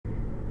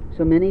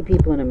So many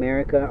people in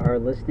America are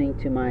listening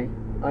to my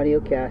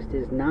audiocast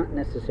is not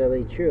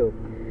necessarily true.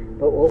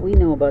 But what we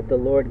know about the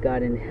Lord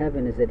God in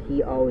heaven is that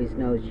He always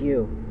knows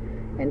you.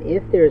 And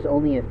if there's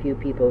only a few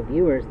people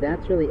viewers,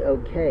 that's really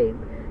okay,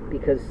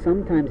 because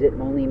sometimes it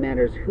only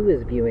matters who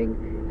is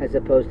viewing as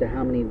opposed to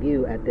how many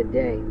view at the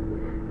day.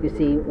 You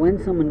see,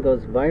 when someone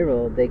goes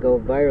viral, they go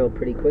viral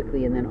pretty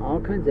quickly, and then all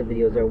kinds of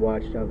videos are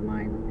watched of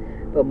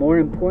mine. But more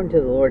important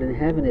to the Lord in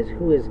heaven is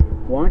who is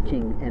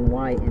watching and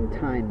why in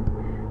time.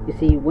 You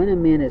see, when a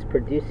man is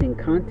producing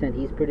content,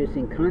 he's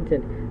producing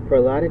content for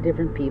a lot of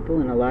different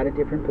people in a lot of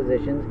different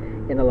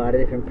positions, in a lot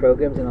of different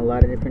programs, and a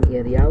lot of different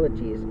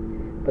ideologies.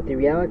 But the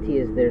reality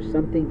is there's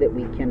something that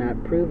we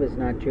cannot prove is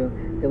not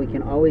true, that we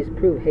can always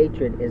prove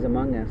hatred is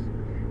among us.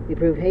 We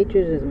prove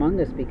hatred is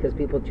among us because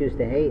people choose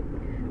to hate.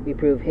 We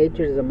prove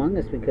hatred is among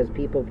us because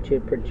people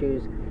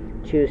choose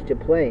to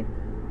play.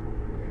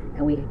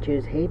 And we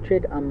choose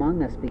hatred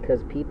among us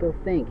because people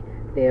think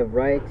they have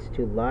rights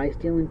to lie,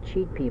 steal, and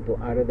cheat people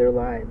out of their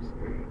lives.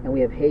 And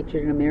we have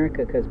hatred in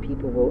America because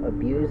people will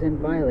abuse and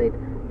violate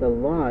the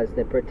laws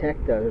that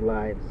protect our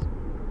lives.